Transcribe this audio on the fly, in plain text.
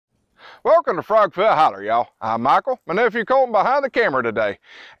Welcome to Frogfoot Holler, y'all. I'm Michael, my nephew Colton behind the camera today,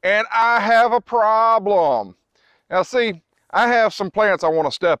 and I have a problem. Now see, I have some plants I want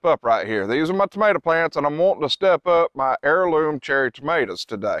to step up right here. These are my tomato plants, and I'm wanting to step up my heirloom cherry tomatoes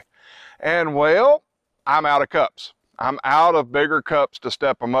today. And well, I'm out of cups. I'm out of bigger cups to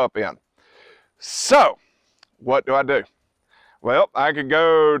step them up in. So, what do? Well, I could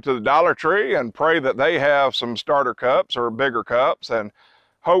go to the Dollar Tree and pray that they have some starter cups or bigger cups and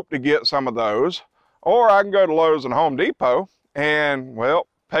hope to get some of those. Or I can go to Lowe's and Home Depot and, well,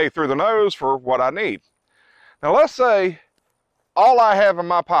 pay through the nose for what I need. Now let's say all I have in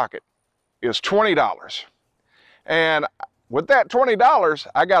my pocket is $20. And with that $20,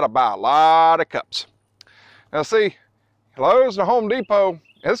 I gotta buy a lot of cups. Now see, Lowe's and Home Depot,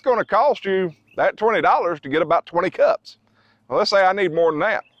 it's gonna cost you that $20 to get about 20 cups. Well, let's say I need more than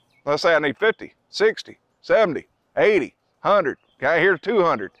that. Let's say I need 50, 60, 70, 80, 100. Okay, here's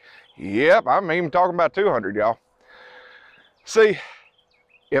 200. Yep, I'm even talking about 200, y'all. See,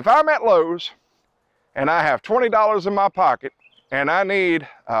 if I'm at Lowe's and I have $20 in my pocket and I need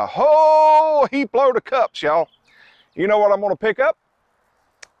a whole heap load of cups, y'all, you know what I'm gonna pick up?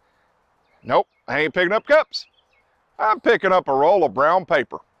 Nope, I ain't picking up cups. I'm picking up a roll of brown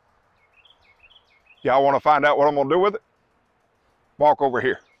paper. Y'all wanna find out what I'm gonna do with it? Walk over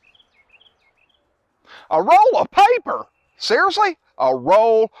here. A roll of paper? Seriously? A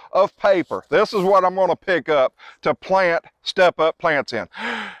roll of paper. This is what I'm going to pick up to plant, step up plants in.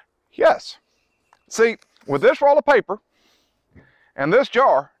 Yes. See, with this roll of paper and this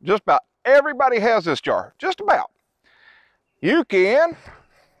jar, just about everybody has this jar. Just about. You can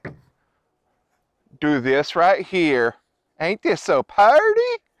do this right here. Ain't this so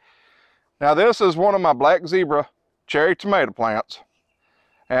pretty? Now this is one of my Black Zebra cherry tomato plants.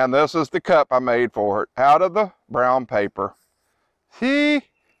 And this is the cup I made for it out of the brown paper. See?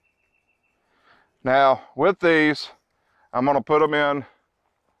 Now, with these, I'm going to put them in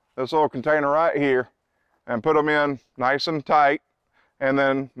this little container right here and put them in nice and tight and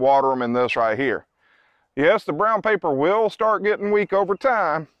then water them in this right here. Yes, the brown paper will start getting weak over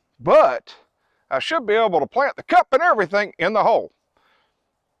time, but I should be able to plant the cup and everything in the hole.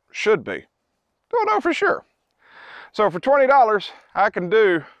 Should be. Don't know for sure. So for $20, I can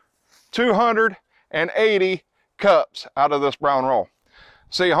do 280 cups out of this brown roll.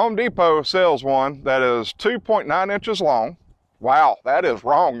 See, Home Depot sells one that is 2.9 inches long. Wow, that is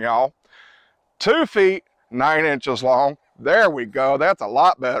wrong, y'all. 2 feet, 9 inches long. There we go, that's a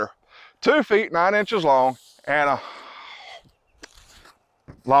lot better. 2 feet, 9 inches long, and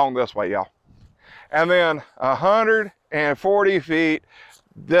long this way, y'all. And then 140 feet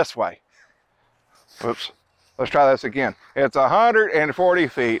this way. Oops. Let's try this again. It's 140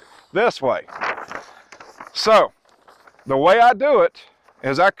 feet this way. So, the way I do it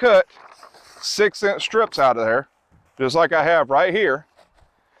is I cut 6-inch strips out of there, just like I have right here.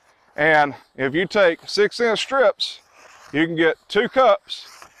 And if you take 6-inch strips, you can get 2 cups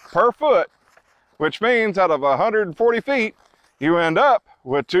per foot, which means out of 140 feet, you end up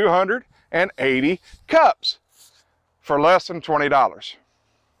with 280 cups for less than $20.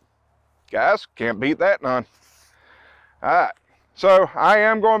 Guys, can't beat that none. All right, so I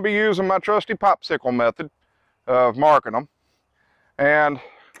am going to be using my trusty popsicle method of marking them and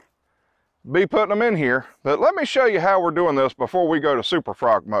be putting them in here. But let me show you how we're doing this before we go to Super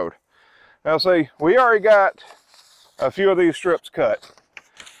Frog mode. Now see, we already got a few of these strips cut.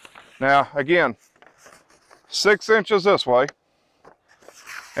 Now again, 6 inches this way,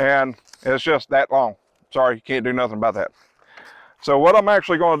 and it's just that long. Sorry, you can't do nothing about that. So what I'm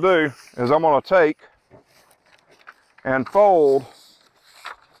actually going to do is I'm going to take and fold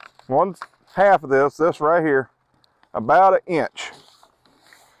 1/2 of this right here, about 1 inch.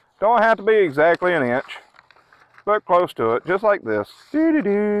 Don't have to be exactly 1 inch, but close to it, just like this.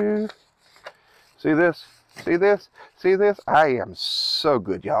 Doo-doo-doo. See this? See this? See this? I am so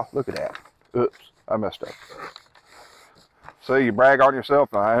good, y'all. Look at that. Oops, I messed up. See, you brag on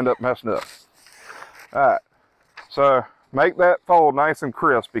yourself and I end up messing up. All right, so make that fold nice and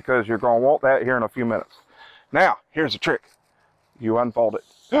crisp because you're going to want that here in a few minutes. Now, here's the trick. You unfold it.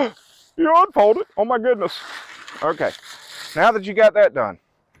 You unfold it. Oh my goodness. Okay. Now that you got that done,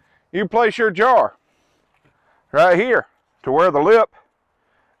 you place your jar right here to where the lip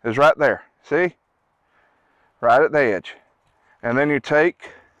is right there. See? Right at the edge. And then you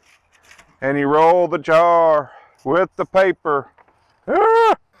take and you roll the jar with the paper.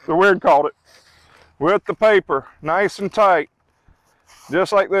 The weird called it. With the paper, nice and tight.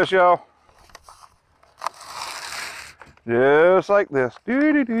 Just like this, y'all. Just like this.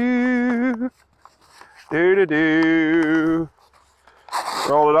 Do-do-do. Do-do-do.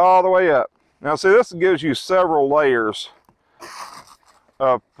 Roll it all the way up. Now see, this gives you several layers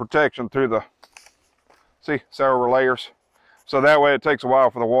of protection through the, see, several layers. So that way it takes a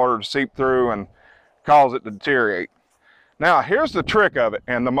while for the water to seep through and cause it to deteriorate. Now here's the trick of it,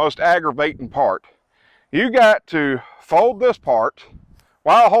 and the most aggravating part. You got to fold this part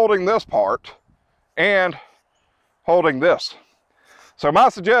while holding this part and holding this. So my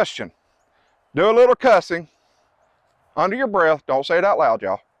suggestion, do a little cussing under your breath. Don't say it out loud,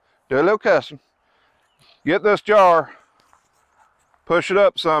 y'all. Do a little cussing. Get this jar, push it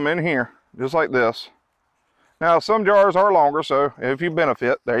up some in here, just like this. Now some jars are longer, so if you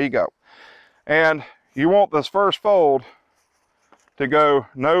benefit, there you go. And you want this first fold to go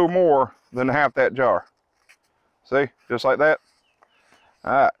no more than half that jar. See, just like that.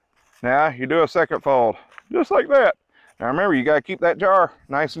 All right, now you do a second fold, just like that. Now remember, you gotta keep that jar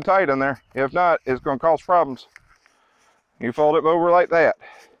nice and tight in there. If not, it's gonna cause problems. You fold it over like that.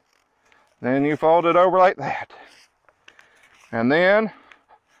 Then you fold it over like that. And then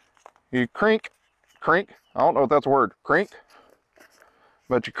you crink, I don't know if that's a word, crink.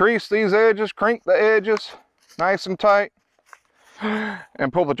 But you crease these edges, crink the edges, nice and tight,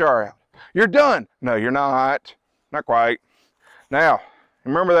 and pull the jar out. You're done. No, you're not. Not quite. Now,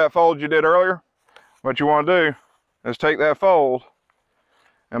 remember that fold you did earlier? What you want to do is take that fold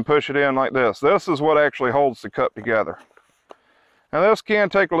and push it in like this. This is what actually holds the cup together. Now this can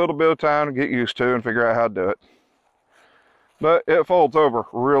take a little bit of time to get used to and figure out how to do it. But it folds over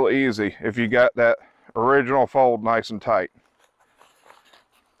real easy if you got that original fold nice and tight.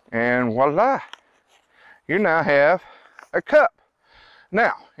 And voila, you now have a cup.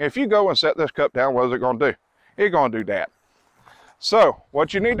 Now, if you go and set this cup down, what is it going to do? It's going to do that. So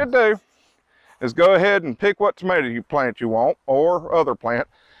what you need to do is go ahead and pick what tomato plant you want, or other plant.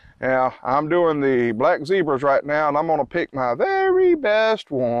 Now, I'm doing the black zebras right now, and I'm going to pick my very best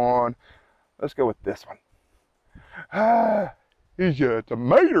one. Let's go with this one. It's a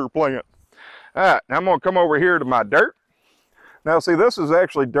tomato plant. All right, now I'm going to come over here to my dirt. Now, see, this is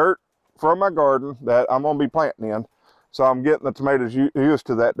actually dirt from my garden that I'm going to be planting in. So I'm getting the tomatoes used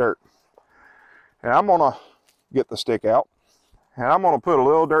to that dirt. And I'm going to get the stick out. And I'm going to put a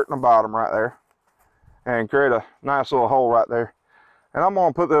little dirt in the bottom right there. And create a nice little hole right there. And I'm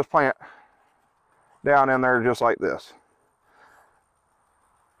going to put this plant down in there just like this.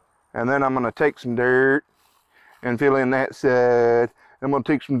 And then I'm going to take some dirt and fill in that side. I'm going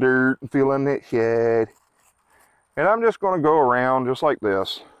to take some dirt and fill in that side. And I'm just going to go around just like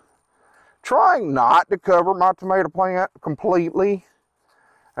this, trying not to cover my tomato plant completely.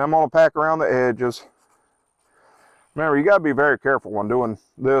 And I'm going to pack around the edges. Remember, you got to be very careful when doing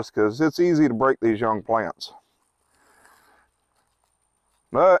this because it's easy to break these young plants.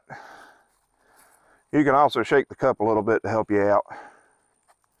 But you can also shake the cup a little bit to help you out.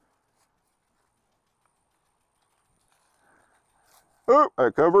 Oh, I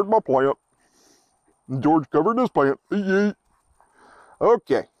covered my plant. George covered his plant.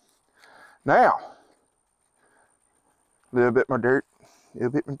 Okay. Now, a little bit more dirt.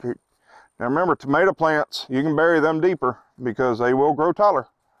 Now remember, tomato plants, you can bury them deeper because they will grow taller.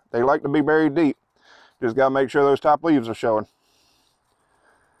 They like to be buried deep. Just got to make sure those top leaves are showing.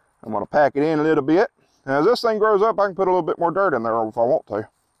 I'm going to pack it in a little bit. And as this thing grows up, I can put a little bit more dirt in there if I want to.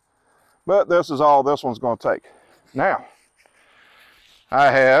 But this is all this one's going to take. Now,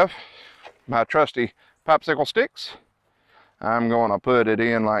 I have my trusty popsicle sticks. I'm going to put it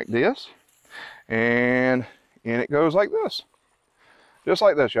in like this. And in it goes like this. Just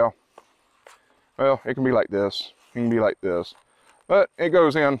like this, y'all. Well, it can be like this. It can be like this. But it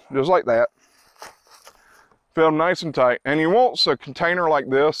goes in just like that. Fill them nice and tight. And you want a container like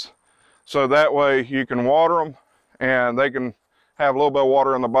this so that way you can water them and they can have a little bit of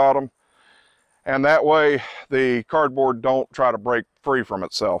water in the bottom. And that way the cardboard don't try to break free from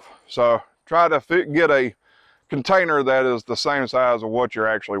itself. So try to get a container that is the same size of what you're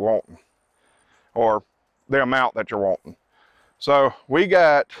actually wanting, or the amount that you're wanting. So we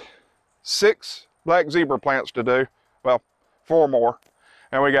got 6 black zebra plants to do, well, 4 more,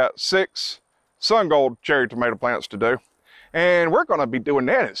 and we got 6 sun gold cherry tomato plants to do, and we're going to be doing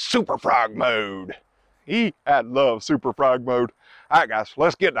that in super frog mode. I love super frog mode. All right, guys,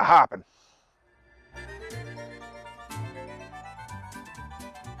 let's get to hopping.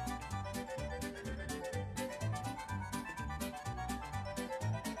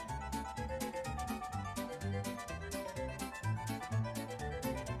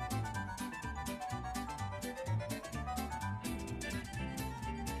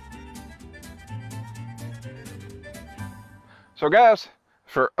 So guys,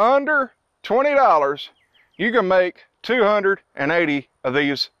 for under $20, you can make 280 of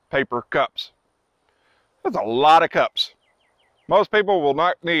these paper cups. That's a lot of cups. Most people will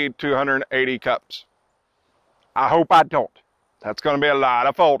not need 280 cups. I hope I don't. That's going to be a lot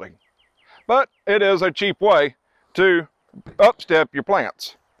of folding. But it is a cheap way to upstep your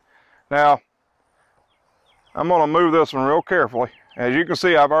plants. Now, I'm going to move this one real carefully. As you can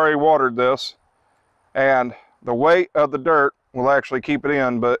see, I've already watered this, and the weight of the dirt will actually keep it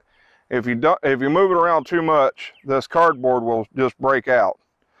in, but if you move it around too much, this cardboard will just break out.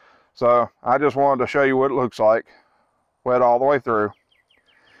 So I just wanted to show you what it looks like, wet all the way through.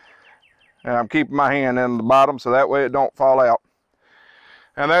 And I'm keeping my hand in the bottom so that way it don't fall out.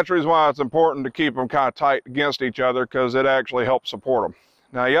 And that's the reason why it's important to keep them kind of tight against each other, because it actually helps support them.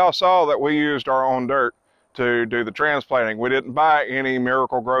 Now, y'all saw that we used our own dirt to do the transplanting. We didn't buy any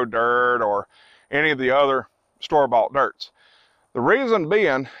Miracle-Gro dirt or any of the other store-bought dirts. The reason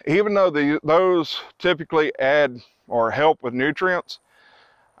being, even though those typically add or help with nutrients,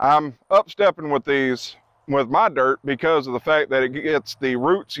 I'm upstepping with these with my dirt because of the fact that it gets the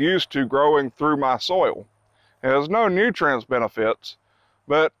roots used to growing through my soil. There's no nutrients benefits,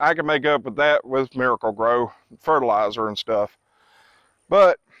 but I can make up with that with Miracle-Gro fertilizer and stuff.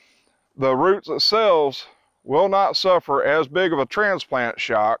 But the roots themselves will not suffer as big of a transplant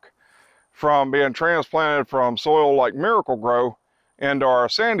shock from being transplanted from soil like Miracle-Gro into our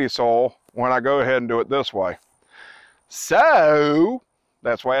sandy soil when I go ahead and do it this way. So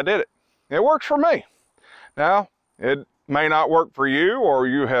that's why I did it. It works for me. Now, it may not work for you, or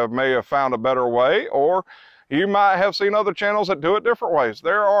you may have found a better way, or you might have seen other channels that do it different ways.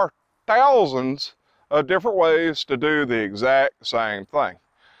 There are thousands of different ways to do the exact same thing.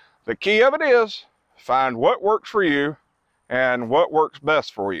 The key of it is find what works for you and what works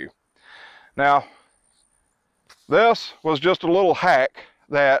best for you. Now, this was just a little hack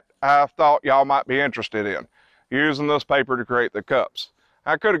that I thought y'all might be interested in, using this paper to create the cups.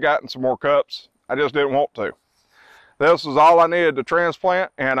 I could have gotten some more cups, I just didn't want to. This is all I needed to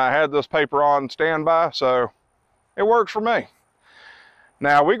transplant, and I had this paper on standby, so it works for me.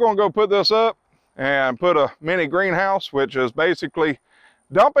 Now we're going to go put this up and put a mini greenhouse, which is basically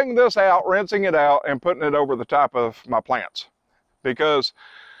dumping this out, rinsing it out, and putting it over the top of my plants. Because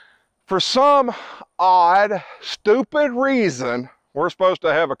for some odd, stupid reason, we're supposed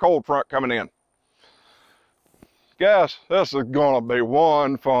to have a cold front coming in. Guys, this is going to be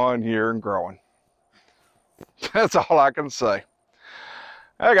one fun year in growing. That's all I can say.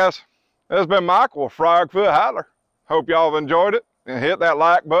 Hey guys, this has been Michael with Frogfoot Holler. Hope y'all have enjoyed it, and hit that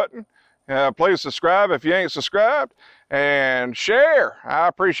like button. Please subscribe if you ain't subscribed, and share. I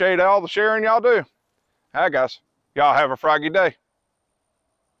appreciate all the sharing y'all do. Hi guys, y'all have a froggy day.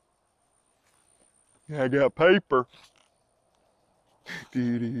 I got paper.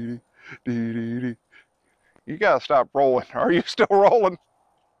 You gotta stop rolling. Are you still rolling?